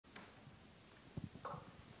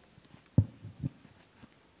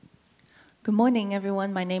Good morning,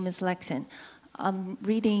 everyone. My name is Lexin. I'm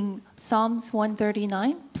reading Psalms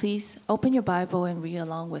 139. Please open your Bible and read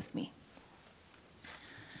along with me.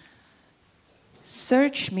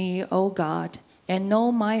 Search me, O God, and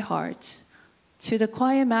know my heart. To the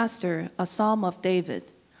choir master, a psalm of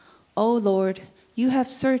David. O Lord, you have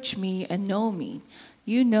searched me and know me.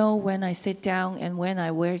 You know when I sit down and when I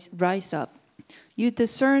rise up. You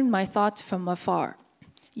discern my thoughts from afar.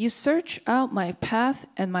 You search out my path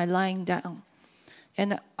and my lying down,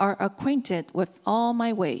 and are acquainted with all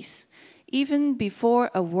my ways, even before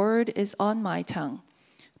a word is on my tongue.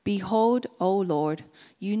 Behold, O Lord,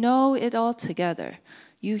 you know it altogether.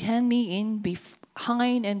 You hem me in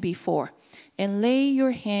behind and before, and lay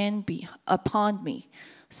your hand upon me.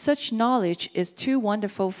 Such knowledge is too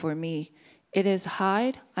wonderful for me. It is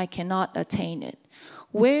hid, I cannot attain it.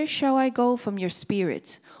 Where shall I go from your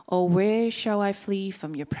spirit? Or where shall I flee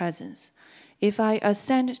from your presence? If I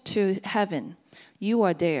ascend to heaven, you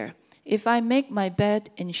are there. If I make my bed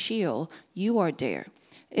in Sheol, you are there.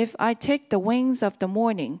 If I take the wings of the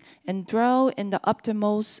morning and dwell in the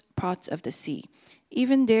uttermost parts of the sea,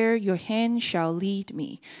 even there your hand shall lead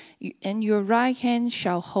me, and your right hand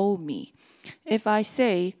shall hold me. If I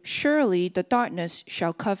say, surely the darkness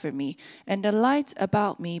shall cover me, and the light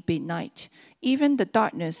about me be night, even the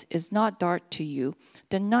darkness is not dark to you.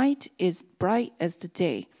 The night is bright as the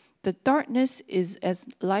day. The darkness is as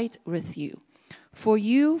light with you. For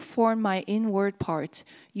you formed my inward parts.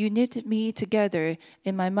 You knitted me together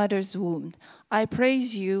in my mother's womb. I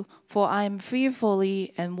praise you, for I am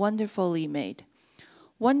fearfully and wonderfully made.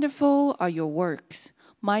 Wonderful are your works.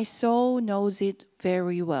 My soul knows it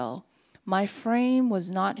very well. My frame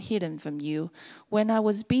was not hidden from you when I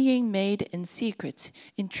was being made in secret,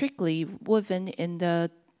 intricately woven in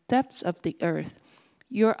the depths of the earth.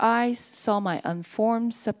 Your eyes saw my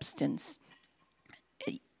unformed substance.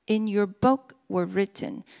 In your book were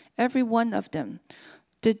written, every one of them,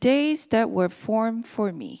 the days that were formed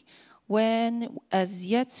for me, when as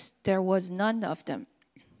yet there was none of them.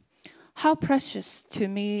 How precious to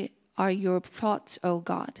me are your thoughts, O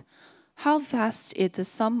God! How vast is the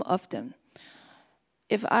sum of them!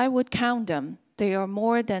 If I would count them, they are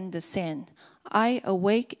more than the sand. I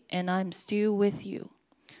awake and I am still with you.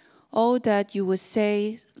 Oh, that you would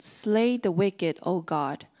say, slay the wicked, O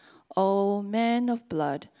God. O man of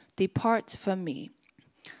blood, depart from me.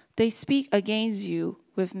 They speak against you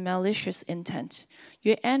with malicious intent.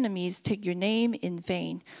 Your enemies take your name in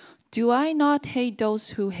vain. Do I not hate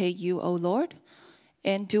those who hate you, O Lord?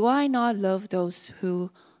 And do I not love those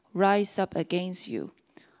who rise up against you?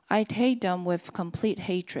 I hate them with complete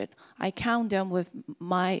hatred. I count them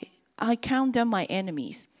my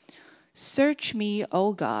enemies. Search me,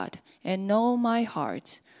 O God, and know my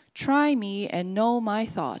heart. Try me and know my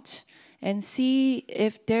thoughts, and see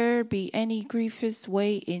if there be any grievous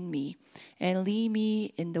way in me, and lead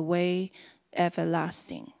me in the way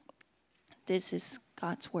everlasting. This is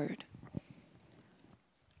God's word.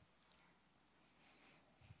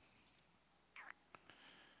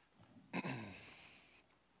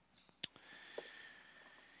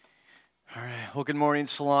 All right. Well, good morning,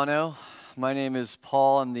 Solano. My name is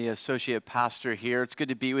Paul. I'm the associate pastor here. It's good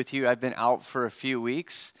to be with you. I've been out for a few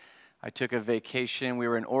weeks. I took a vacation. We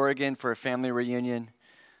were in Oregon for a family reunion,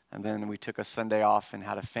 and then we took a Sunday off and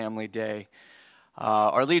had a family day.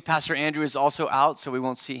 Our lead pastor, Andrew, is also out, so we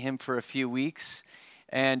won't see him for a few weeks.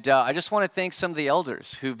 And I just want to thank some of the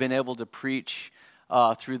elders who've been able to preach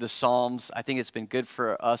through the Psalms. I think it's been good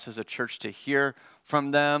for us as a church to hear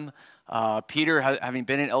from them. Peter, having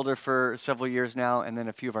been an elder for several years now, and then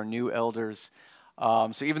a few of our new elders.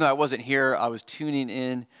 So even though I wasn't here, I was tuning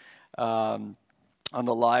in on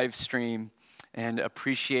the live stream and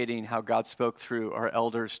appreciating how God spoke through our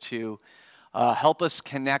elders to help us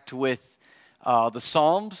connect with the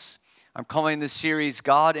Psalms. I'm calling this series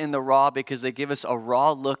God in the Raw because they give us a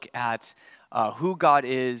raw look at who God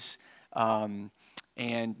is,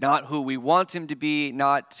 and not who we want him to be,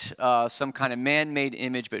 not some kind of man-made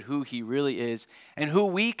image, but who he really is, and who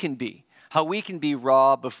we can be, how we can be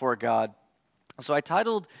raw before God. So I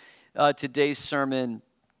titled today's sermon,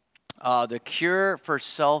 The Cure for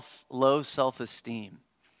Low Self-Esteem.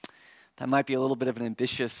 That might be a little bit of an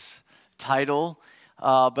ambitious title,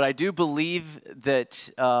 but I do believe that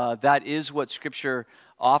that is what Scripture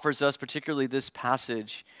offers us, particularly this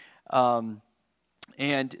passage.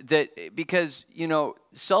 And that because,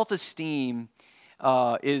 self-esteem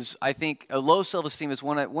is, I think, a low self-esteem is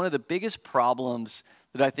one of the biggest problems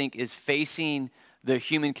that I think is facing the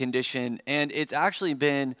human condition. And it's actually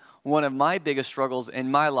been one of my biggest struggles in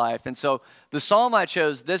my life. And so the psalm I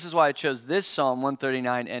chose, this is why I chose this Psalm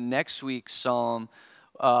 139 and next week's Psalm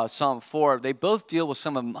Psalm 4, they both deal with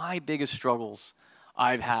some of my biggest struggles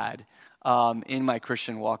I've had in my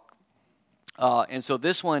Christian walk. And so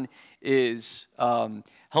this one is a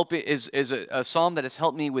psalm that has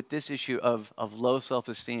helped me with this issue of low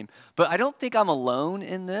self-esteem. But I don't think I'm alone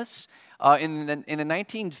in this. In the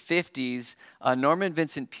 1950s, Norman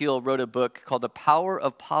Vincent Peale wrote a book called The Power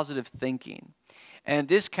of Positive Thinking. And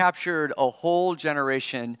this captured a whole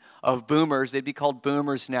generation of boomers, they'd be called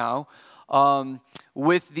boomers now,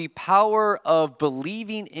 with the power of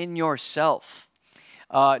believing in yourself.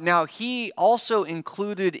 Now, he also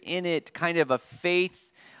included in it kind of a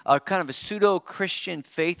faith, kind of a pseudo-Christian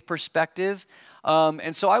faith perspective.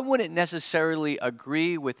 And so I wouldn't necessarily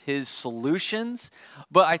agree with his solutions,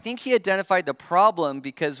 but I think he identified the problem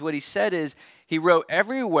because what he said is, he wrote,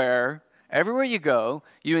 everywhere you go,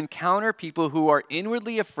 you encounter people who are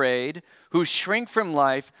inwardly afraid, who shrink from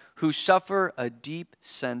life, who suffer a deep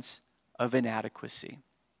sense of inadequacy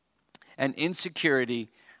and insecurity,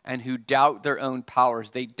 and who doubt their own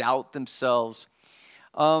powers. They doubt themselves.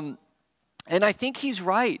 And I think he's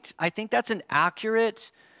right. I think that's an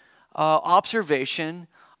accurate observation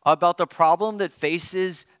about the problem that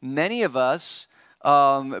faces many of us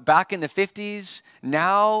back in the 50s,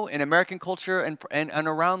 now in American culture and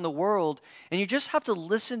around the world. And you just have to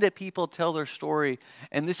listen to people tell their story.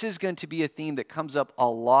 And this is going to be a theme that comes up a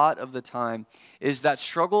lot of the time, is that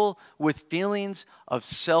struggle with feelings of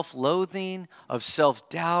self-loathing, of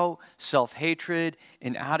self-doubt, self-hatred,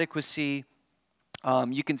 inadequacy.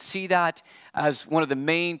 You can see that as one of the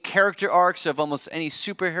main character arcs of almost any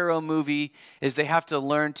superhero movie, is they have to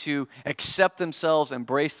learn to accept themselves,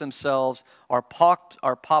 embrace themselves. Our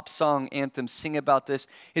pop song anthems sing about this.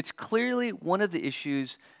 It's clearly one of the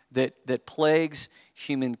issues that plagues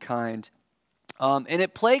humankind. And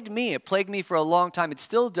it plagued me. It plagued me for a long time. It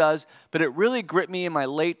still does, but it really gripped me in my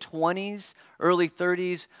late 20s, early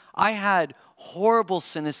 30s. I had horrible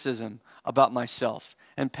cynicism about myself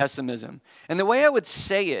and pessimism. And the way I would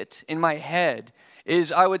say it in my head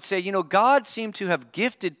is I would say, God seemed to have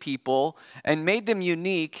gifted people and made them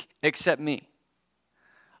unique except me.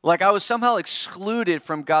 Like I was somehow excluded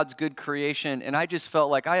from God's good creation, and I just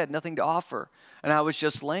felt like I had nothing to offer, and I was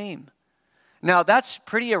just lame. Now, that's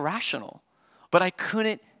pretty irrational, but I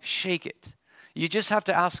couldn't shake it. You just have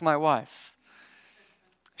to ask my wife.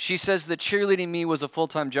 She says that cheerleading me was a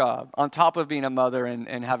full-time job, on top of being a mother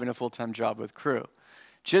and having a full-time job with crew.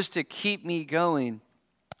 Just to keep me going.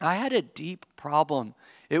 I had a deep problem.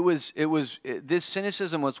 This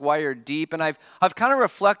cynicism was wired deep, and I've kind of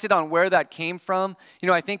reflected on where that came from.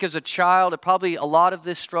 I think as a child, probably a lot of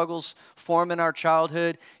this struggles form in our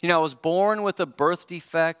childhood. I was born with a birth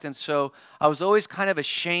defect, and so I was always kind of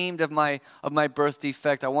ashamed of my birth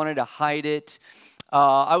defect. I wanted to hide it.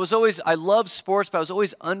 I loved sports, but I was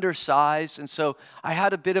always undersized, and so I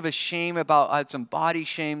had a bit of a shame I had some body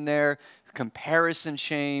shame there, comparison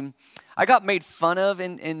shame. I got made fun of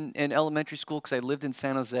in elementary school because I lived in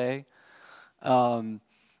San Jose, and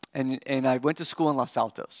I went to school in Los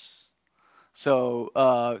Altos.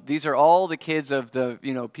 So these are all the kids of the,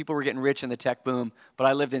 people were getting rich in the tech boom, but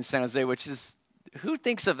I lived in San Jose, which is, who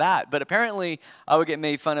thinks of that? But apparently I would get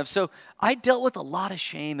made fun of. So I dealt with a lot of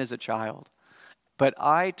shame as a child, but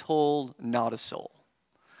I told not a soul.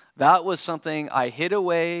 That was something I hid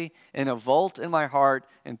away in a vault in my heart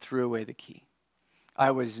and threw away the key.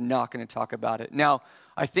 I was not going to talk about it. Now,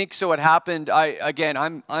 I think so what happened,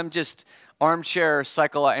 I'm just armchair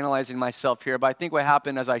psychoanalyzing myself here, but I think what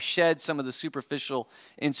happened is I shed some of the superficial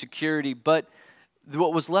insecurity, but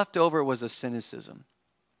what was left over was a cynicism.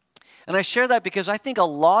 And I share that because I think a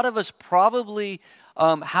lot of us probably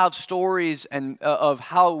have stories of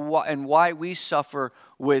how and why we suffer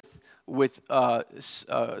with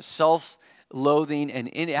self-loathing and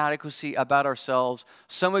inadequacy about ourselves.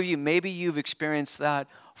 Some of you, maybe you've experienced that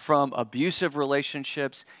from abusive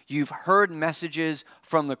relationships. You've heard messages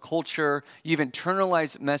from the culture. You've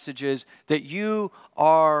internalized messages that you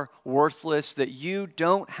are worthless, that you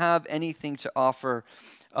don't have anything to offer.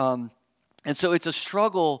 And so it's a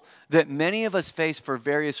struggle that many of us face for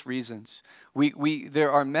various reasons.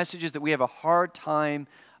 There are messages that we have a hard time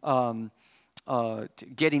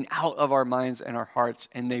getting out of our minds and our hearts,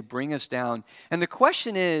 and they bring us down. And the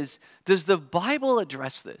question is, does the Bible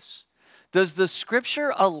address this? Does the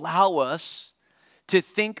Scripture allow us to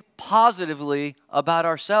think positively about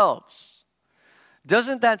ourselves?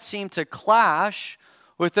 Doesn't that seem to clash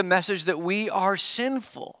with the message that we are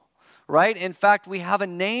sinful, right? In fact, we have a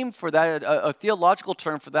name for that, a theological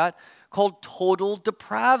term for that, called total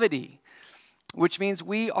depravity, which means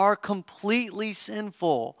we are completely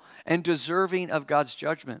sinful and deserving of God's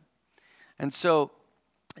judgment. And so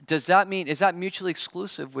Does that mean, is that mutually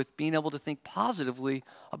exclusive with being able to think positively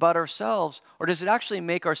about ourselves? Or does it actually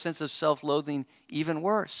make our sense of self-loathing even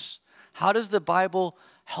worse? How does the Bible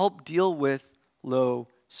help deal with low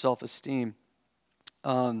self-esteem?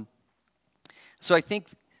 So I think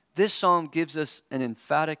this psalm gives us an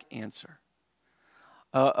emphatic answer.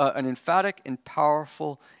 An emphatic and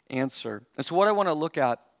powerful answer. And so what I want to look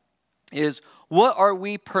at is, what are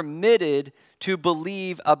we permitted to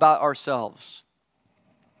believe about ourselves?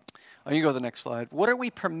 Oh, you go to the next slide. What are we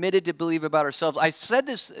permitted to believe about ourselves? I said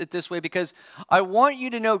this way because I want you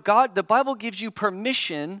to know the Bible gives you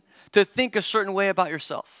permission to think a certain way about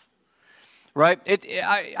yourself, right?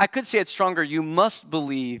 I could say it stronger. You must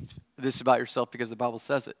believe this about yourself because the Bible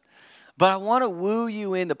says it. But I want to woo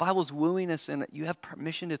you in. The Bible's wooing us in. You have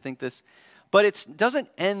permission to think this. But it doesn't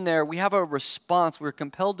end there. We have a response. We're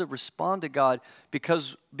compelled to respond to God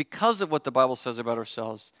because of what the Bible says about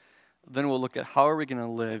ourselves. Then we'll look at how are we going to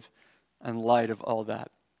live in light of all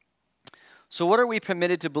that. So what are we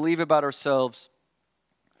permitted to believe about ourselves?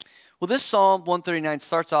 Well, this Psalm 139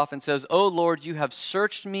 starts off and says, "O Lord, you have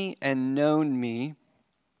searched me and known me."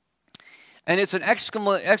 And it's an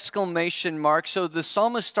exclamation mark. So the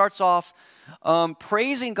psalmist starts off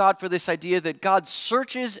praising God for this idea that God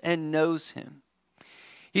searches and knows him.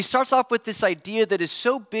 He starts off with this idea that is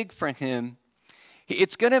so big for him,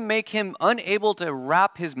 it's going to make him unable to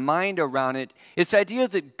wrap his mind around it. It's the idea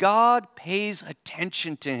that God pays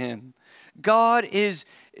attention to him. God is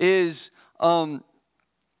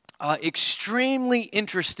extremely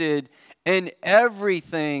interested in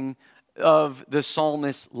everything of the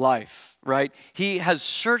psalmist's life, right? He has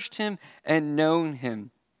searched him and known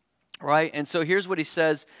him, right? And so here's what he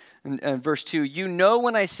says in verse 2. "You know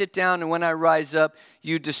when I sit down and when I rise up.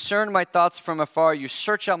 You discern my thoughts from afar. You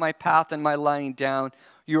search out my path and my lying down.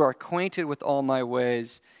 You are acquainted with all my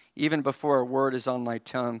ways. Even before a word is on my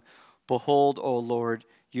tongue. Behold, O Lord,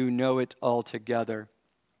 you know it altogether."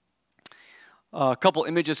 A couple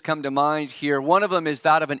images come to mind here. One of them is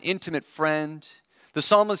that of an intimate friend. The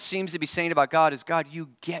psalmist seems to be saying about God is, God,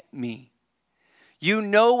 you get me. You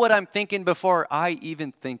know what I'm thinking before I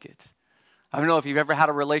even think it. I don't know if you've ever had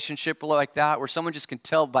a relationship like that where someone just can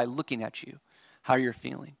tell by looking at you how you're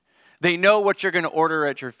feeling. They know what you're going to order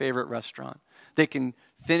at your favorite restaurant. They can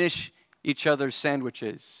finish each other's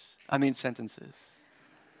sentences.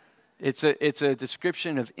 It's a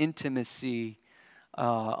description of intimacy,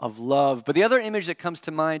 of love. But the other image that comes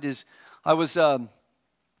to mind is I was at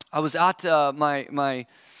my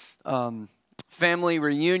family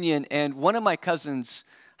reunion, and one of my cousins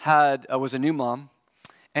was a new mom,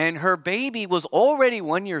 and her baby was already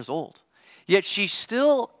 1 year old. Yet she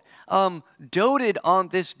still doted on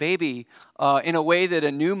this baby in a way that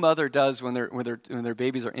a new mother does when their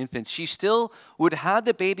babies are infants. She still would have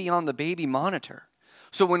the baby on the baby monitor.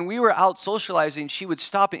 So when we were out socializing, she would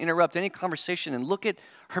stop and interrupt any conversation and look at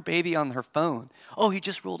her baby on her phone. Oh, he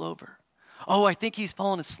just rolled over. Oh, I think he's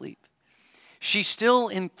fallen asleep. She's still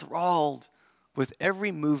enthralled with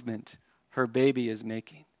every movement her baby is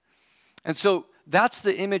making. And so that's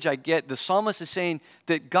the image I get. The psalmist is saying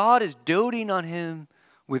that God is doting on him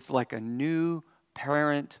with like a new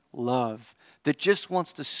parent love that just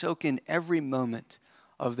wants to soak in every moment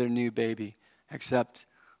of their new baby, except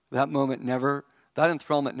that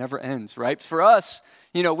enthrallment never ends, right? For us,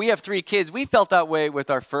 we have 3 kids. We felt that way with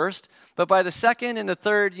our first, but by the second and the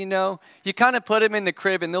third, you kind of put them in the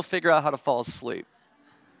crib and they'll figure out how to fall asleep.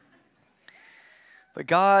 But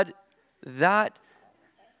God, that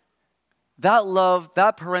love,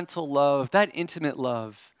 that parental love, that intimate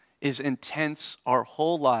love is intense our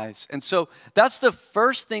whole lives. And so that's the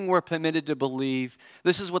first thing we're permitted to believe.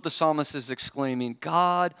 This is what the psalmist is exclaiming.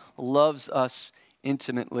 God loves us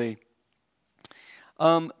intimately.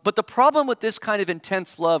 But the problem with this kind of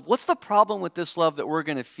intense love, what's the problem with this love that we're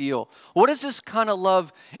going to feel? What is this kind of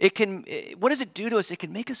love? What does it do to us? It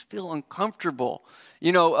can make us feel uncomfortable.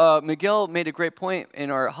 Miguel made a great point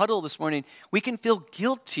in our huddle this morning. We can feel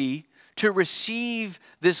guilty to receive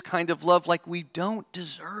this kind of love like we don't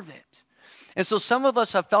deserve it. And so some of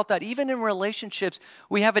us have felt that even in relationships,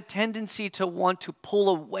 we have a tendency to want to pull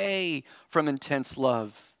away from intense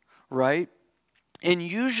love, right? And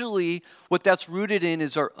usually what that's rooted in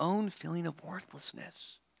is our own feeling of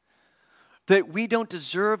worthlessness. That we don't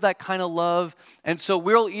deserve that kind of love, and so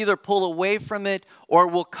we'll either pull away from it or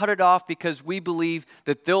we'll cut it off because we believe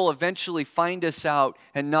that they'll eventually find us out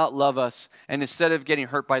and not love us. And instead of getting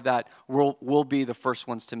hurt by that, we'll be the first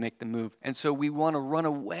ones to make the move. And so we want to run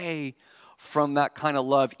away from that kind of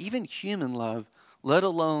love, even human love, let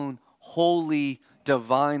alone holy,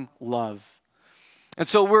 divine love. And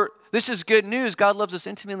so this is good news. God loves us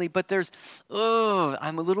intimately, but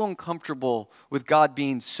I'm a little uncomfortable with God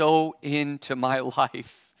being so into my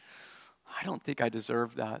life. I don't think I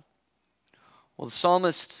deserve that. Well, the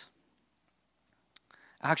psalmist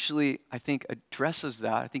actually, I think, addresses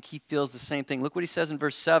that. I think he feels the same thing. Look what he says in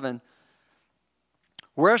verse 7.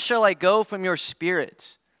 Where shall I go from your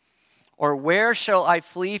spirit? Or where shall I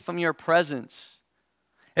flee from your presence?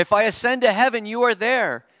 If I ascend to heaven, you are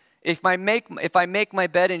there. If I make my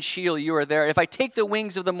bed in Sheol, you are there. If I take the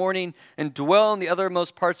wings of the morning and dwell in the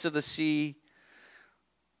uttermost parts of the sea,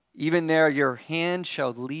 even there your hand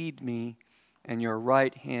shall lead me, and your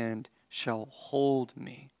right hand shall hold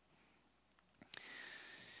me.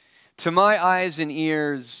 To my eyes and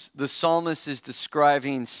ears, the psalmist is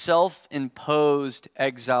describing self-imposed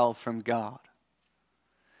exile from God.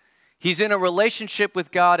 He's in a relationship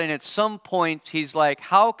with God, and at some point, he's like,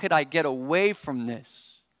 how could I get away from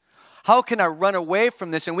this? How can I run away from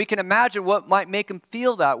this? And we can imagine what might make him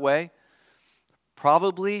feel that way.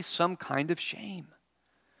 Probably some kind of shame.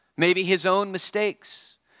 Maybe his own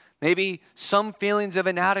mistakes. Maybe some feelings of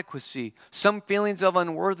inadequacy. Some feelings of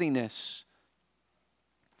unworthiness.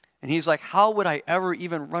 And he's like, how would I ever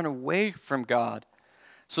even run away from God?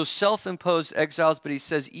 So self-imposed exiles, but he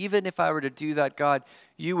says, even if I were to do that, God,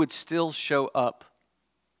 you would still show up.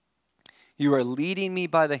 You are leading me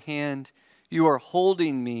by the hand. You are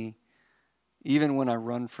holding me even when I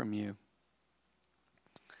run from you.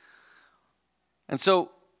 And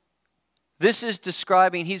so this is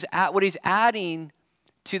describing, what he's adding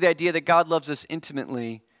to the idea that God loves us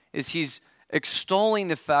intimately is he's extolling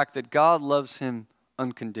the fact that God loves him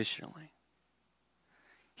unconditionally.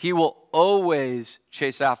 He will always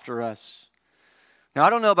chase after us. Now, I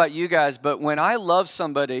don't know about you guys, but when I love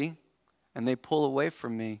somebody and they pull away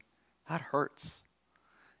from me, that hurts.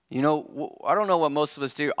 You know, I don't know what most of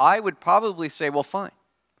us do. I would probably say, well, fine.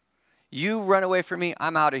 You run away from me,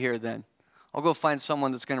 I'm out of here then. I'll go find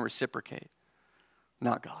someone that's going to reciprocate.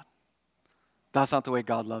 Not God. That's not the way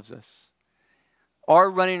God loves us. Our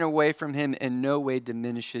running away from him in no way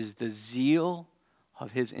diminishes the zeal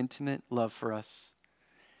of his intimate love for us.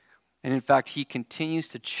 And in fact, he continues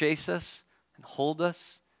to chase us and hold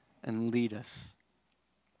us and lead us.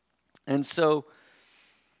 And so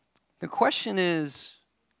the question is,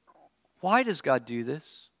 why does God do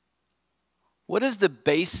this? What is the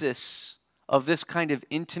basis of this kind of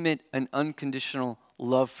intimate and unconditional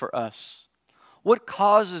love for us? What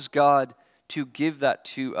causes God to give that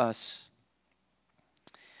to us?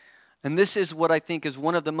 And this is what I think is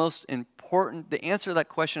one of the most important, the answer to that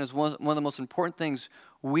question is one of the most important things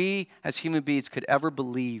we as human beings could ever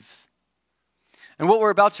believe. And what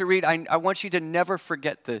we're about to read, I want you to never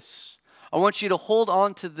forget this. I want you to hold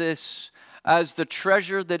on to this as the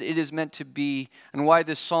treasure that it is meant to be, and why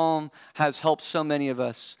this psalm has helped so many of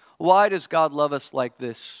us. Why does God love us like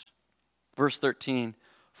this? Verse 13,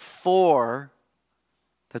 for,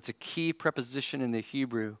 that's a key preposition in the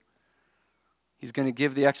Hebrew. He's going to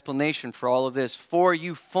give the explanation for all of this. For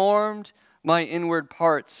you formed my inward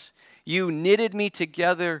parts. You knitted me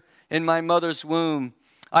together in my mother's womb.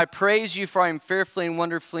 I praise you, for I am fearfully and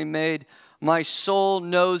wonderfully made. My soul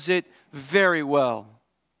knows it very well.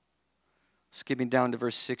 Skipping down to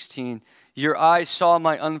verse 16. Your eyes saw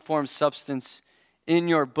my unformed substance. In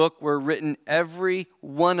your book were written every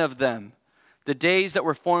one of them. The days that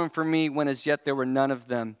were formed for me, when as yet there were none of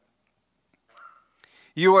them.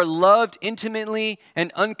 You are loved intimately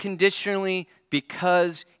and unconditionally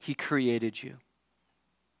because he created you.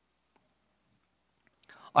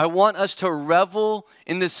 I want us to revel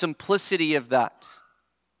in the simplicity of that.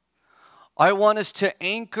 I want us to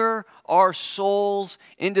anchor our souls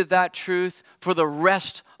into that truth for the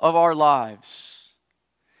rest of our lives.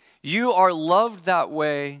 You are loved that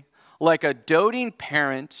way, like a doting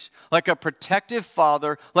parent, like a protective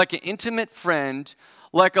father, like an intimate friend,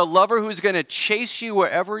 like a lover who's going to chase you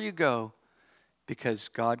wherever you go, because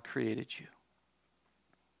God created you.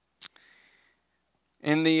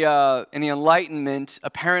 In the Enlightenment,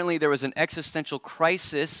 apparently there was an existential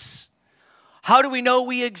crisis. How do we know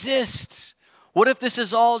we exist? What if this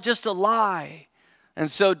is all just a lie? And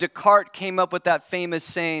so Descartes came up with that famous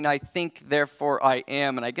saying, I think, therefore I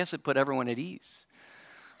am. And I guess it put everyone at ease.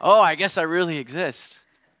 Oh, I guess I really exist.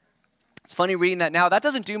 It's funny reading that now. That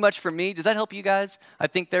doesn't do much for me. Does that help you guys? I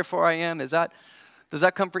think, therefore I am. Does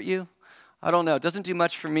that comfort you? I don't know. It doesn't do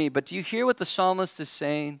much for me. But do you hear what the psalmist is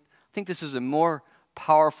saying? I think this is a more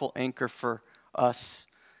powerful anchor for us.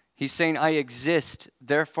 He's saying, I exist,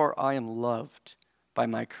 therefore I am loved by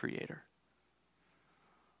my Creator.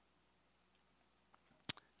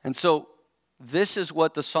 And so This is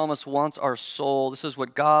what the psalmist wants our soul. This is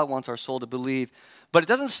what God wants our soul to believe. But it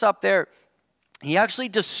doesn't stop there. He actually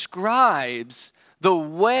describes the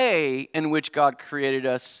way in which God created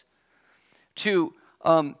us to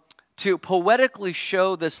poetically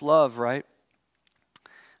show this love, right?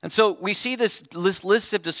 And so we see this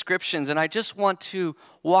list of descriptions, and I just want to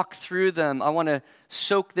walk through them. I want to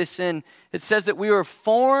soak this in. It says that we were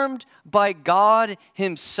formed by God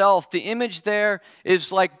himself. The image there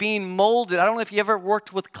is like being molded. I don't know if you ever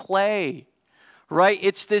worked with clay, right?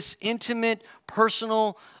 It's this intimate,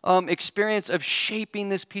 personal experience of shaping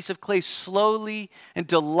this piece of clay slowly and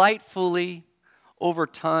delightfully over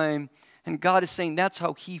time. And God is saying that's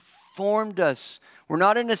how he formed us. We're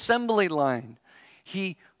not an assembly line.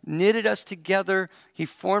 He knitted us together. He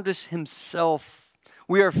formed us himself.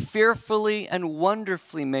 We are fearfully and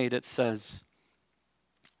wonderfully made, it says.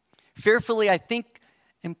 Fearfully, I think,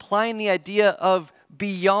 implying the idea of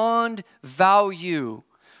beyond value.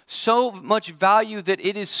 So much value that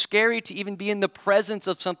it is scary to even be in the presence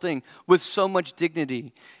of something with so much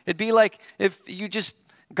dignity. It'd be like if you just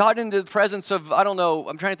got into the presence of, I don't know,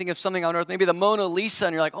 I'm trying to think of something on earth, maybe the Mona Lisa,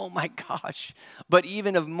 and you're like, oh my gosh. But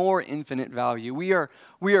even of more infinite value. We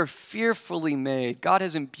are fearfully made. God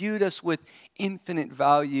has imbued us with infinite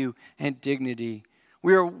value and dignity.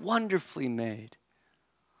 We are wonderfully made.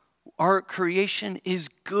 Our creation is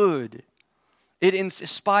good. It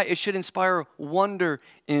should inspire wonder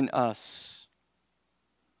in us.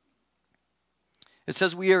 It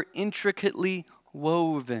says we are intricately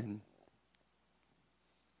woven.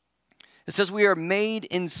 It says we are made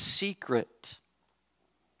in secret.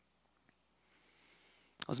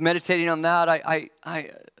 I was meditating on that. I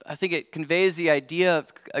think it conveys the idea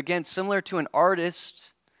of, again, similar to an artist.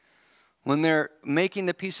 When they're making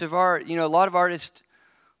the piece of art, a lot of artists,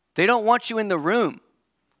 they don't want you in the room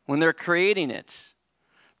when they're creating it.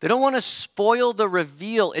 They don't want to spoil the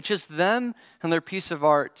reveal. It's just them and their piece of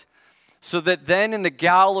art. So that then in the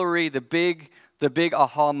gallery, the big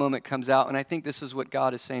aha moment comes out. And I think this is what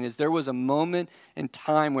God is saying, is there was a moment in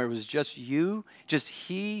time where it was just you, just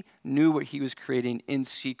he knew what he was creating in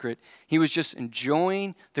secret. He was just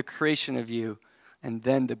enjoying the creation of you. And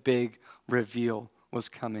then the big reveal was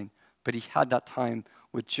coming. But he had that time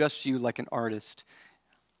with just you like an artist.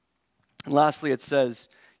 And lastly, it says,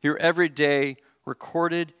 your every day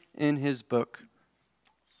recorded in his book.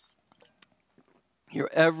 Your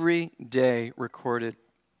every day recorded.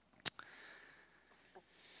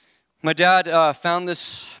 My dad found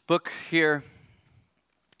this book here.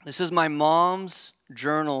 This is my mom's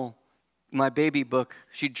journal, my baby book.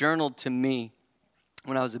 She journaled to me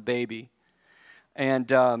when I was a baby. And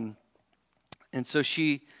so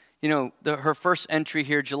she, her first entry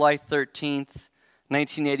here, July 13th,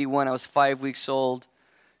 1981, I was 5 weeks old.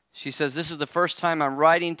 She says, this is the first time I'm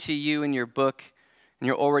writing to you in your book, and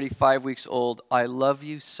you're already 5 weeks old. I love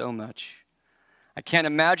you so much. I can't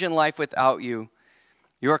imagine life without you.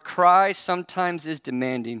 Your cry sometimes is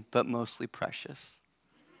demanding, but mostly precious.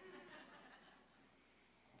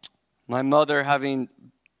 My mother, having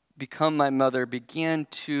become my mother, began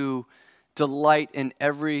to delight in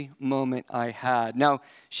every moment I had. Now,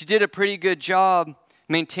 she did a pretty good job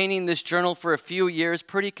maintaining this journal for a few years,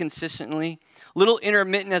 pretty consistently. A little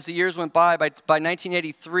intermittent as the years went by. By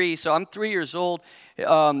 1983, so I'm 3 years old,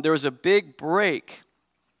 there was a big break,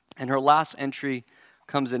 and her last entry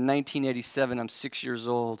comes in 1987. I'm 6 years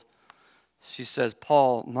old. She says,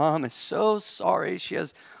 Paul, Mom is so sorry. She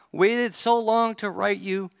has waited so long to write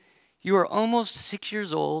you. You are almost 6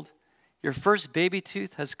 years old. Your first baby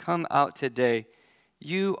tooth has come out today.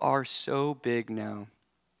 You are so big now.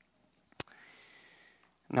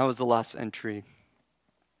 And that was the last entry.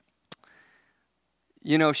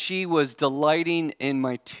 She was delighting in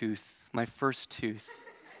my tooth, my first tooth.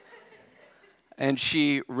 And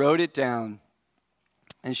she wrote it down.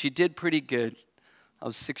 And she did pretty good. I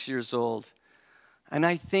was 6 years old. And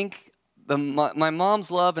I think my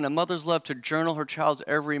mom's love and a mother's love to journal her child's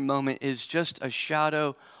every moment is just a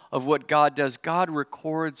shadow of what God does. God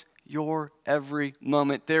records your every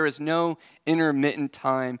moment. There is no intermittent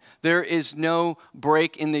time. There is no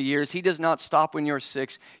break in the years. He does not stop when you're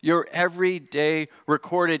 6. Your every day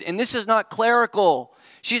recorded. And this is not clerical.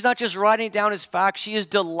 She's not just writing down as facts. She is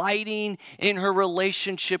delighting in her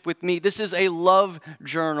relationship with me. This is a love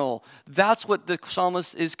journal. That's what the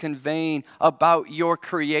psalmist is conveying about your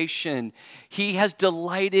creation. He has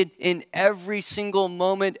delighted in every single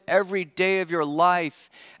moment, every day of your life.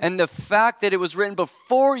 And the fact that it was written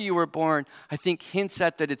before you were born, I think hints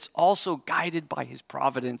at that it's also guided by his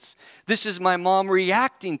providence. This is my mom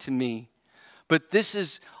reacting to me. But this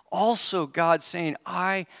is also God saying,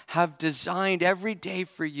 I have designed every day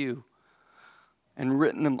for you. and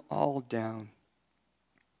written them all down.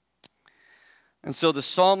 And so the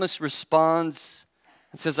psalmist responds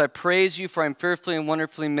and says, I praise you, for I am fearfully and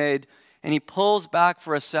wonderfully made. And he pulls back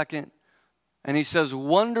for a second and he says,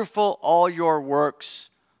 wonderful all your works.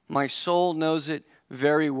 My soul knows it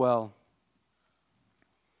very well.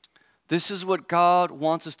 This is what God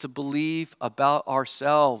wants us to believe about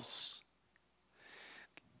ourselves.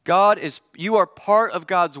 You are part of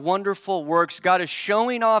God's wonderful works. God is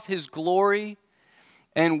showing off his glory,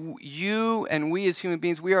 and you and we as human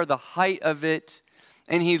beings, we are the height of it,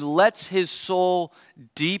 and he lets his soul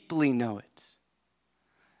deeply know it.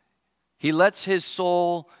 He lets his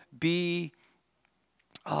soul be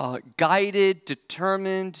guided,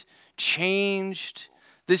 determined, changed.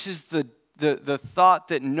 This is the thought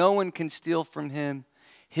that no one can steal from him.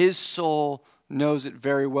 His soul knows it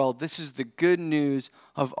very well. This is the good news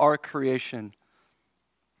of our creation.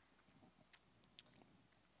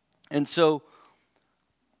 And so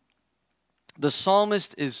the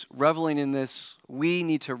psalmist is reveling in this. We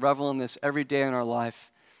need to revel in this every day in our life.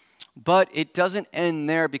 But it doesn't end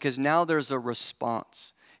there, because now there's a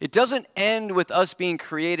response. It doesn't end with us being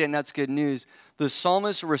created, and that's good news. The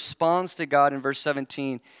psalmist responds to God in verse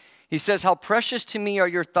 17. He says, how precious to me are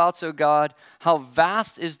your thoughts, O God. How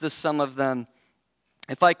vast is the sum of them.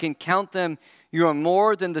 If I can count them, you are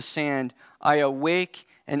more than the sand. I awake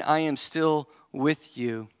and I am still with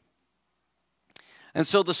you. And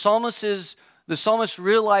so the psalmist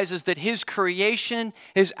realizes that his creation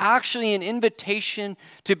is actually an invitation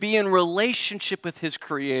to be in relationship with his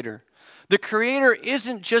Creator. The Creator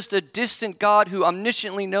isn't just a distant God who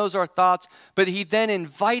omnisciently knows our thoughts, but he then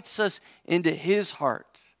invites us into his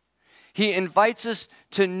heart. He invites us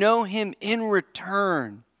to know him in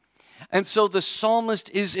return. And so the psalmist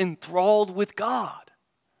is enthralled with God.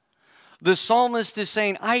 The psalmist is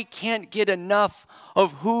saying, I can't get enough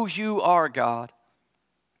of who you are, God.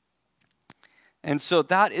 And so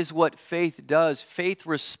that is what faith does. Faith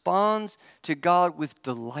responds to God with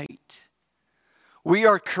delight. We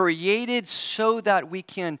are created so that we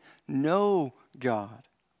can know God.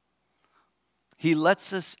 He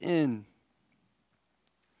lets us in.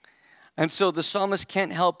 And so the psalmist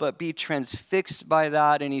can't help but be transfixed by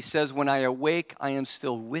that. And he says, when I awake, I am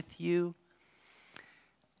still with you.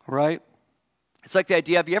 Right? It's like the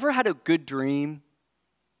idea, have you ever had a good dream?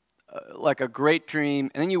 Like a great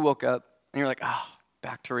dream, and then you woke up and you're like,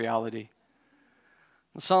 back to reality.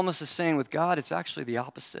 The psalmist is saying with God, it's actually the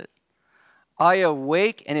opposite. I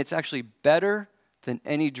awake and it's actually better than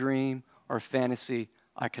any dream or fantasy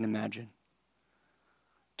I can imagine.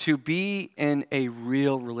 To be in a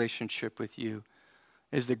real relationship with you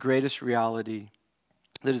is the greatest reality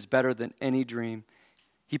that is better than any dream.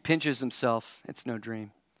 He pinches himself. It's no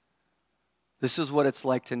dream. This is what it's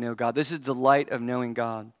like to know God. This is the delight of knowing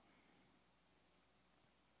God.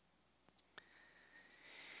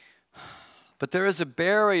 But there is a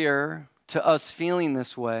barrier to us feeling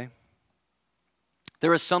this way.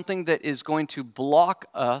 There is something that is going to block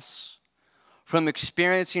us from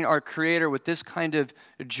experiencing our Creator with this kind of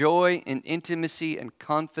joy and intimacy and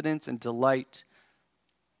confidence and delight.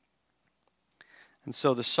 And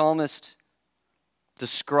so the psalmist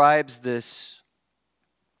describes this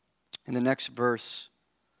in the next verse.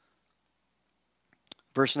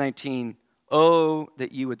 Verse 19, oh,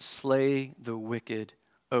 that you would slay the wicked,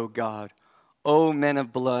 O God. O men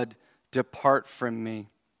of blood, depart from me.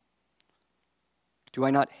 Do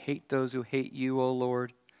I not hate those who hate you, O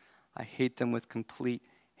Lord? I hate them with complete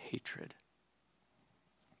hatred.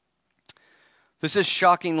 This is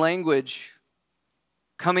shocking language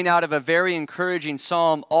coming out of a very encouraging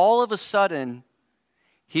psalm. All of a sudden,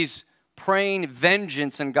 he's praying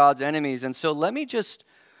vengeance on God's enemies. And so let me just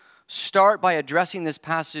start by addressing this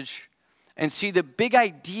passage and see the big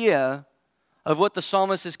idea of what the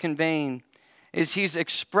psalmist is conveying is he's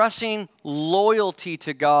expressing loyalty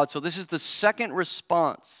to God. So this is the second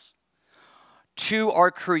response to our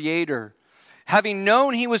Creator. Having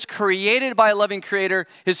known he was created by a loving Creator,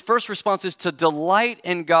 his first response is to delight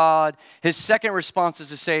in God. His second response is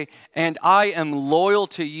to say, and I am loyal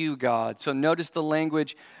to you, God. So notice the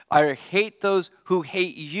language. I hate those who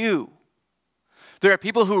hate you. There are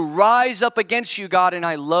people who rise up against you, God, and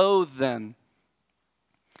I loathe them.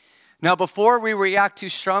 Now, before we react too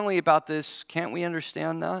strongly about this, can't we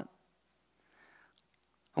understand that?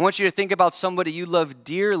 I want you to think about somebody you love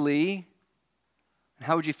dearly. And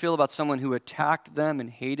how would you feel about someone who attacked them and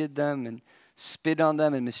hated them and spit on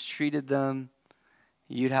them and mistreated them?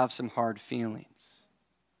 You'd have some hard feelings.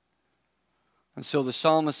 And so the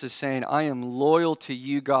psalmist is saying, I am loyal to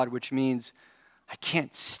you, God, which means I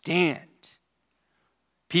can't stand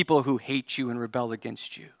people who hate you and rebel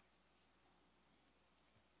against you.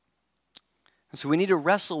 And so we need to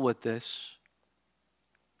wrestle with this.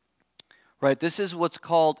 Right? This is what's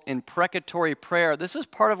called imprecatory prayer. This is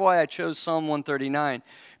part of why I chose Psalm 139,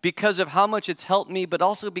 because of how much it's helped me, but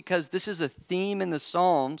also because this is a theme in the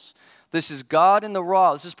Psalms. This is God in the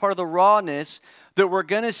raw. This is part of the rawness that we're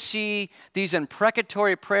going to see these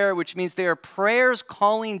imprecatory prayer, which means they are prayers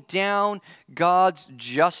calling down God's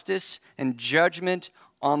justice and judgment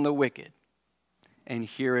on the wicked. And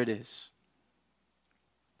here it is.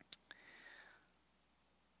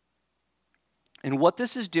 And what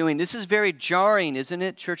this is doing, this is very jarring, isn't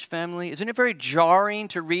it, church family? Isn't it very jarring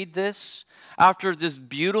to read this after this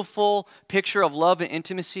beautiful picture of love and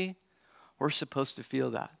intimacy? We're supposed to feel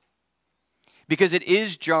that. Because it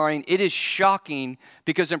is jarring, it is shocking,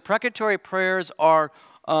 because imprecatory prayers are,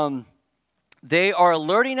 they are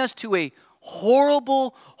alerting us to a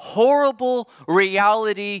horrible, horrible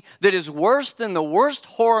reality that is worse than the worst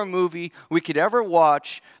horror movie we could ever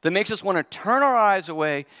watch, that makes us want to turn our eyes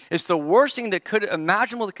away. It's the worst thing that could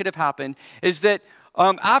imaginable that could have happened, is that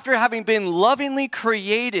after having been lovingly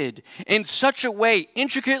created in such a way,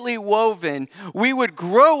 intricately woven, we would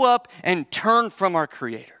grow up and turn from our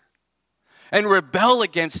Creator and rebel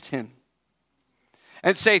against Him.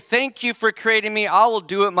 And say, thank you for creating me. I will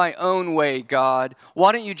do it my own way, God.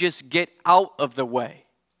 Why don't you just get out of the way?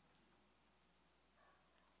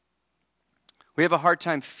 We have a hard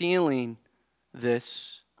time feeling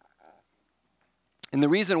this. And the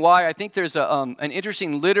reason why, I think there's an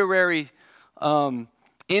interesting literary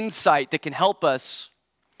insight that can help us.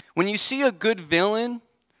 When you see a good villain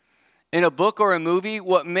in a book or a movie,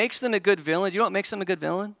 what makes them a good villain, you know what makes them a good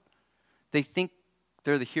villain? They think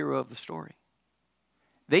they're the hero of the story.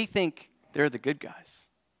 They think they're the good guys.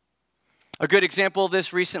 A good example of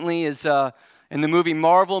this recently is in the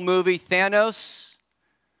Marvel movie, Thanos.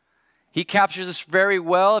 He captures this very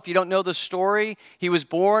well. If you don't know the story, he was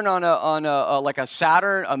born on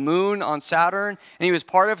a moon on Saturn, and he was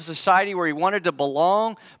part of a society where he wanted to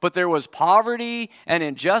belong, but there was poverty and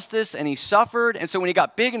injustice, and he suffered. And so when he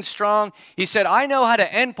got big and strong, he said, I know how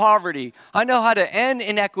to end poverty. I know how to end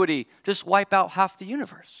inequity. Just wipe out half the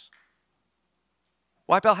universe.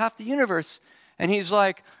 Wipe out half the universe. And he's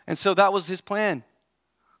like, and so that was his plan.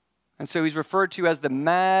 And so he's referred to as the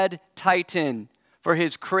Mad Titan for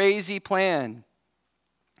his crazy plan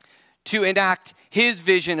to enact his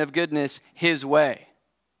vision of goodness his way.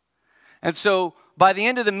 And so by the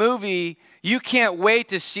end of the movie, you can't wait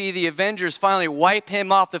to see the Avengers finally wipe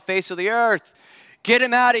him off the face of the earth. Get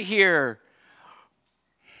him out of here.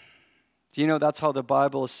 Do you know that's how the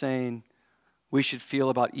Bible is saying we should feel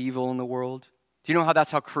about evil in the world? Do you know how that's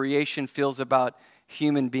how creation feels about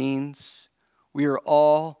human beings? We are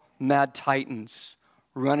all mad titans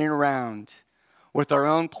running around with our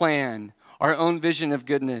own plan, our own vision of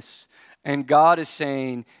goodness. And God is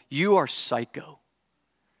saying, you are psycho.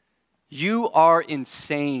 You are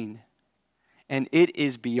insane. And it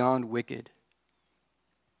is beyond wicked.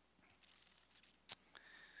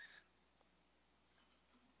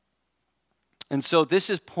 And so this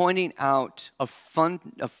is pointing out a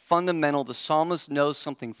fundamental, the psalmist knows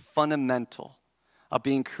something fundamental of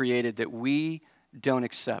being created that we don't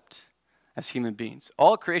accept as human beings.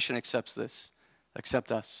 All creation accepts this,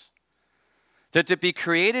 except us. That to be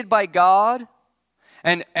created by God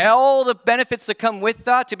and all the benefits that come with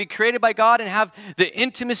that, to be created by God and have the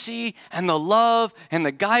intimacy and the love and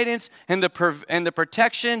the guidance and the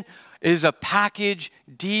protection is a package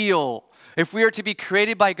deal. If we are to be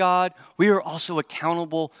created by God, we are also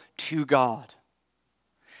accountable to God.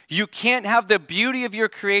 You can't have the beauty of your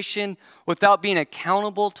creation without being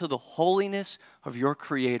accountable to the holiness of your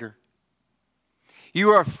Creator.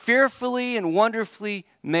 You are fearfully and wonderfully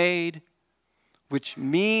made, which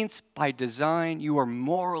means by design you are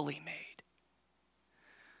morally made.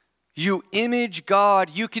 You image God.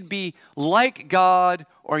 You could be like God,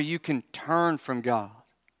 or you can turn from God.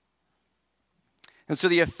 And so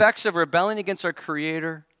the effects of rebelling against our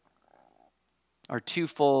Creator are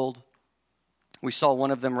twofold. We saw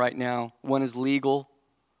one of them right now. One is legal.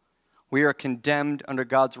 We are condemned under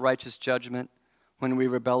God's righteous judgment when we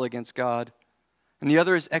rebel against God. And the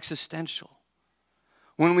other is existential.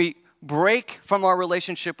 When we break from our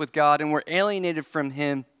relationship with God and we're alienated from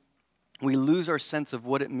Him, we lose our sense of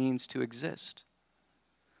what it means to exist.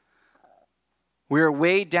 We are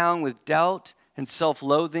weighed down with doubt and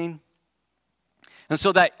self-loathing. And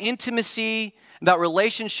so that intimacy, that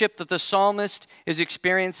relationship that the psalmist is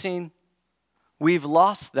experiencing, we've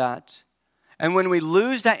lost that. And when we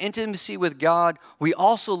lose that intimacy with God, we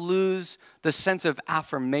also lose the sense of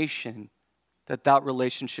affirmation that that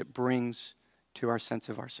relationship brings to our sense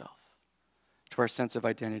of ourself, to our sense of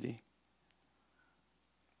identity.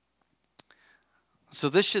 So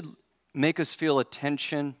this should make us feel a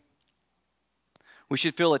tension. We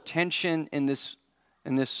should feel a tension in this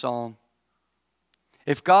psalm.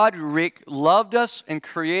 If God loved us and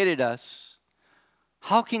created us,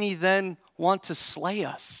 how can he then want to slay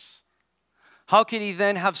us? How can he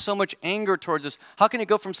then have so much anger towards us? How can it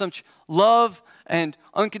go from such love and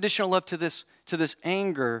unconditional love to this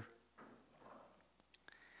anger?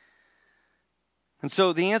 And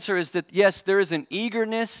so the answer is that, yes, there is an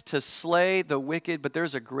eagerness to slay the wicked, but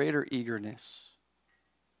there's a greater eagerness.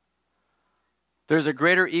 There's a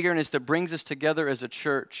greater eagerness that brings us together as a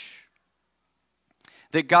church.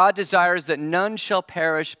 That God desires that none shall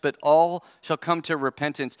perish, but all shall come to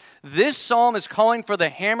repentance. This psalm is calling for the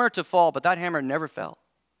hammer to fall, but that hammer never fell.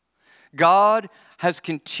 God has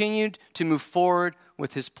continued to move forward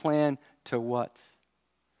with his plan to what?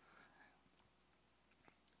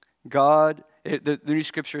 The New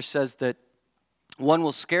Scripture says that one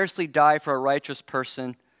will scarcely die for a righteous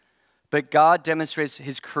person, but God demonstrates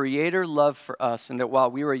his creator love for us, and that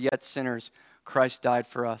while we were yet sinners, Christ died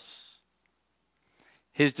for us.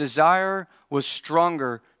 His desire was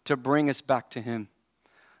stronger to bring us back to him.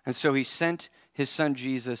 And so he sent his son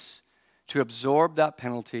Jesus to absorb that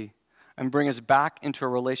penalty and bring us back into a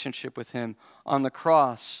relationship with him. On the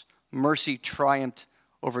cross, mercy triumphed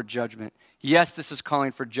over judgment. Yes, this is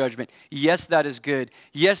calling for judgment. Yes, that is good.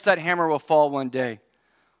 Yes, that hammer will fall one day.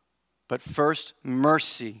 But first,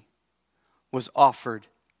 mercy was offered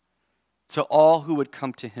to all who would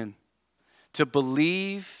come to him, to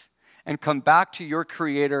believe and come back to your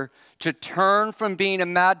creator, to turn from being a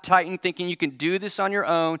mad titan thinking you can do this on your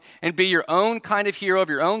own and be your own kind of hero of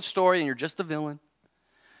your own story and you're just the villain,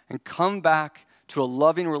 and come back to a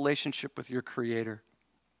loving relationship with your creator.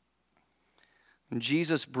 And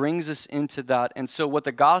Jesus brings us into that. And so what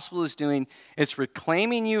the gospel is doing, it's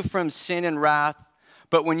reclaiming you from sin and wrath.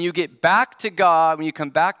 But when you get back to God, when you come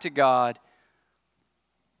back to God,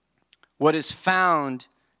 what is found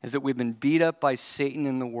is that we've been beat up by Satan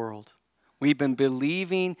in the world. We've been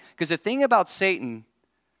believing, because the thing about Satan,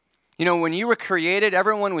 when you were created,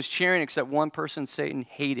 everyone was cheering except one person. Satan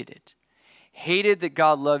hated it. Hated that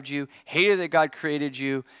God loved you, hated that God created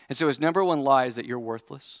you. And so his number one lie is that you're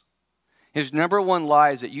worthless. His number one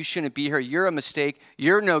lie is that you shouldn't be here. You're a mistake.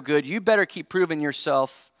 You're no good. You better keep proving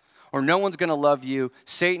yourself or no one's going to love you.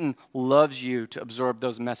 Satan loves you to absorb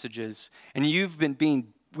those messages. And we've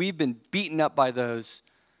been beaten up by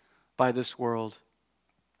this world.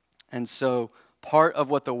 And so part of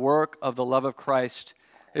what the work of the love of Christ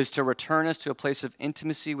is to return us to a place of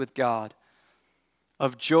intimacy with God,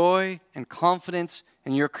 of joy and confidence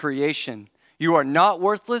in your creation. You are not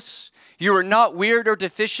worthless. You are not weird or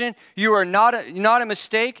deficient. You are not a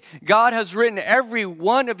mistake. God has written every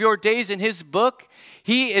one of your days in his book.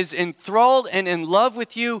 He is enthralled and in love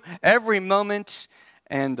with you every moment.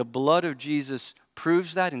 And the blood of Jesus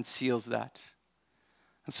proves that and seals that.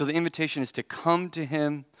 And so the invitation is to come to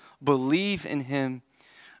him, believe in him,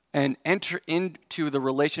 and enter into the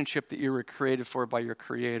relationship that you were created for by your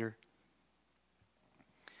creator.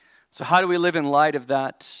 So how do we live in light of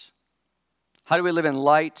that? How do we live in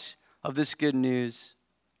light of this good news?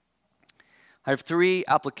 I have 3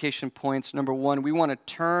 application points. Number 1, we want to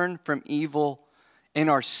turn from evil in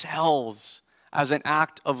ourselves as an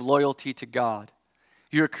act of loyalty to God.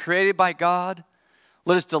 You're created by God.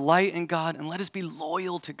 Let us delight in God and let us be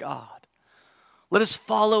loyal to God. Let us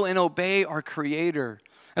follow and obey our Creator.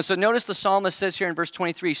 And so notice the psalmist says here in verse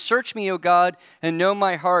 23, "Search me, O God, and know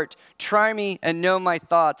my heart. Try me and know my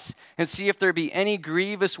thoughts, and see if there be any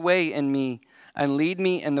grievous way in me, and lead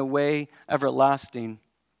me in the way everlasting."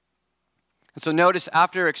 And so notice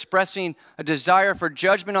after expressing a desire for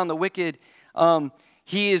judgment on the wicked,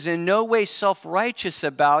 he is in no way self-righteous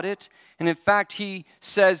about it. And in fact, he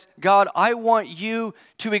says, God, I want you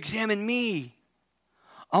to examine me.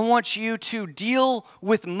 I want you to deal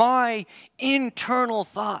with my internal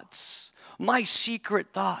thoughts, my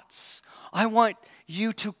secret thoughts. I want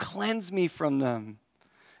you to cleanse me from them.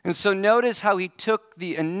 And so notice how he took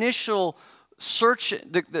the initial search,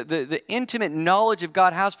 the intimate knowledge of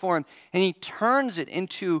God has for him, and he turns it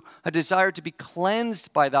into a desire to be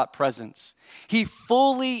cleansed by that presence. He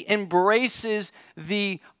fully embraces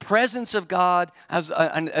the presence of God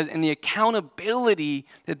and the accountability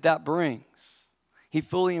that brings. He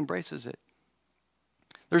fully embraces it.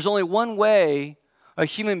 There's only one way a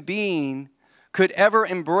human being could ever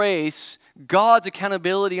embrace God's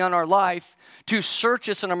accountability on our life to search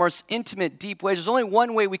us in our most intimate, deep ways. There's only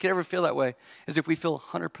one way we could ever feel that way, is if we feel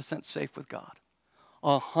 100% safe with God.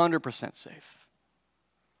 100% safe.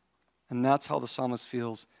 And that's how the psalmist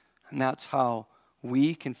feels. And that's how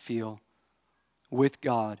we can feel with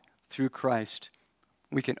God through Christ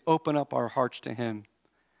We can open up our hearts to him.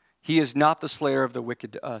 He is not the slayer of the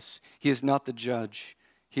wicked to us. He is not the judge.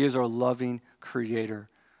 He is our loving creator,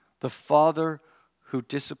 the Father who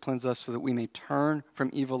disciplines us so that we may turn from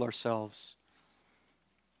evil ourselves.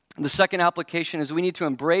 The second application is we need to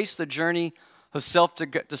embrace the journey of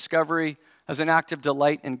self-discovery as an act of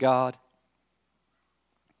delight in God.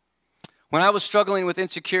 When I was struggling with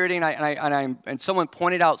insecurity and someone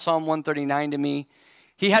pointed out Psalm 139 to me,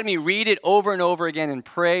 he had me read it over and over again and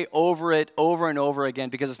pray over it over and over again,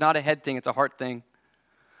 because it's not a head thing, it's a heart thing.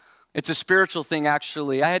 It's a spiritual thing,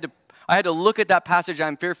 actually. I had to look at that passage,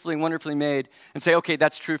 I'm fearfully and wonderfully made, and say, okay,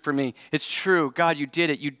 that's true for me. It's true. God, you did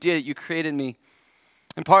it. You created me.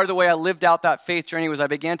 And part of the way I lived out that faith journey was I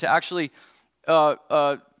began to actually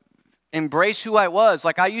embrace who I was.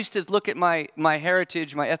 Like, I used to look at my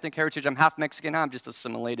heritage, my ethnic heritage. I'm half Mexican. I'm just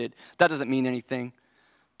assimilated. That doesn't mean anything.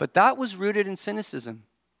 But that was rooted in cynicism.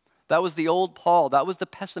 That was the old Paul. That was the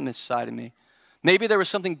pessimist side of me. Maybe there was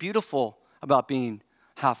something beautiful about being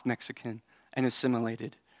half Mexican and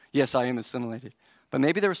assimilated. Yes, I am assimilated. But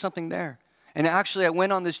maybe there was something there. And actually, I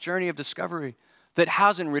went on this journey of discovery that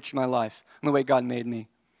has enriched my life in the way God made me.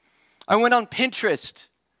 I went on Pinterest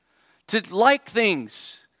to like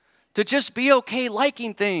things, to just be okay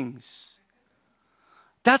liking things.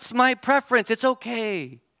 That's my preference. It's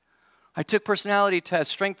okay. I took personality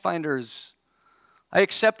tests, strength finders. I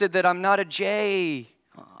accepted that I'm not a J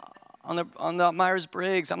on the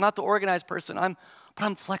Myers-Briggs. I'm not the organized person, but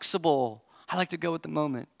I'm flexible. I like to go with the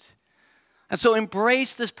moment. And so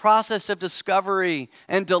embrace this process of discovery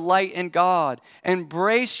and delight in God.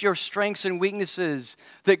 Embrace your strengths and weaknesses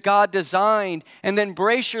that God designed, and then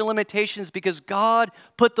embrace your limitations because God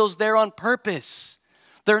put those there on purpose.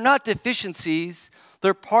 They're not deficiencies.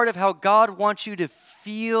 They're part of how God wants you to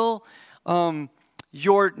feel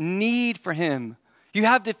your need for him. You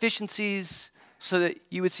have deficiencies so that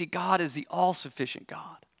you would see God as the all-sufficient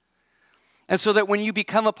God. And so that when you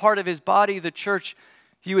become a part of his body, the church,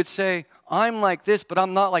 you would say, I'm like this, but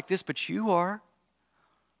I'm not like this, but you are.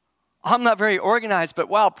 I'm not very organized, but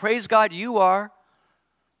wow, praise God, you are.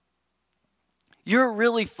 You're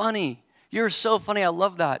really funny. You're so funny. I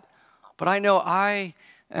love that. But I know I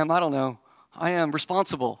am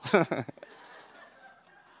responsible.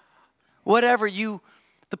 Whatever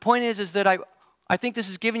the point is that I think this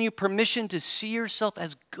is giving you permission to see yourself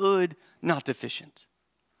as good, not deficient.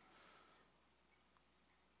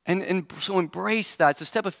 And so embrace that. It's a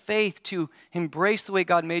step of faith to embrace the way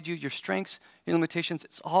God made you, your strengths, your limitations.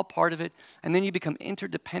 It's all part of it. And then you become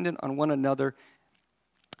interdependent on one another.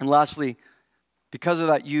 And lastly, because of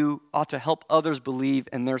that, you ought to help others believe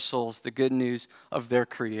in their souls the good news of their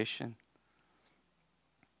creation.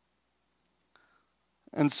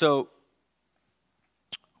 And so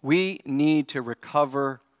we need to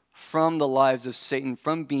recover from the lives of Satan,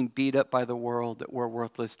 from being beat up by the world that we're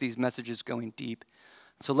worthless, these messages going deep.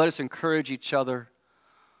 So let us encourage each other.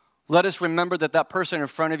 Let us remember that person in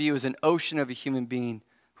front of you is an ocean of a human being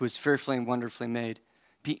who is fearfully and wonderfully made.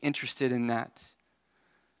 Be interested in that.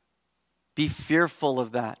 Be fearful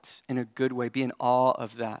of that in a good way. Be in awe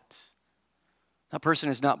of that. That person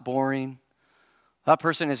is not boring. That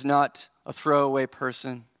person is not a throwaway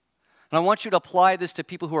person. And I want you to apply this to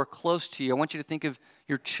people who are close to you. I want you to think of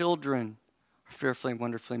your children are fearfully and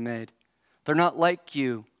wonderfully made. They're not like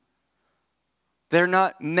you. They're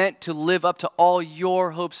not meant to live up to all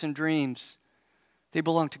your hopes and dreams. They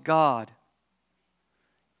belong to God.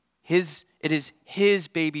 It is his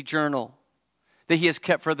baby journal that he has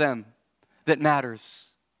kept for them that matters.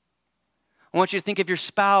 I want you to think of your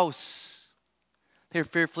spouse. They're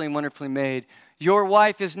fearfully and wonderfully made. Your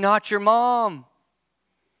wife is not your mom.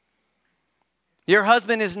 Your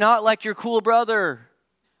husband is not like your cool brother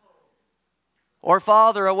or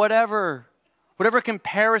father or whatever. Whatever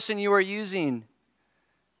comparison you are using,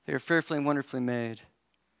 they are fearfully and wonderfully made.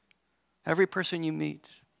 Every person you meet.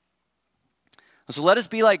 And so let us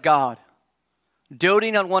be like God,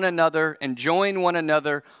 doting on one another, enjoying one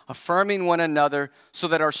another, affirming one another, so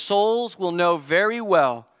that our souls will know very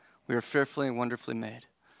well we are fearfully and wonderfully made.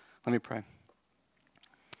 Let me pray.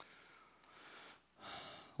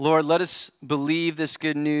 Lord, let us believe this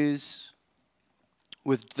good news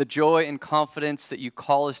with the joy and confidence that you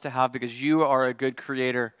call us to have, because you are a good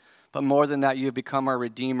creator. But more than that, you have become our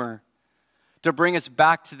Redeemer, to bring us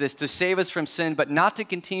back to this, to save us from sin, but not to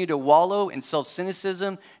continue to wallow in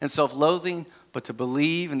self-cynicism and self-loathing, but to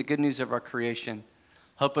believe in the good news of our creation.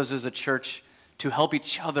 Help us as a church to help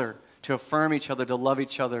each other, to affirm each other, to love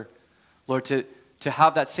each other. Lord, to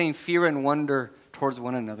have that same fear and wonder towards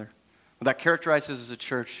one another. That characterizes us as a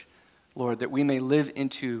church, Lord, that we may live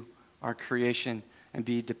into our creation and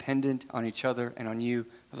be dependent on each other and on you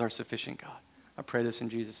as our sufficient God. I pray this in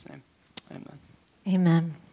Jesus' name. Amen. Amen.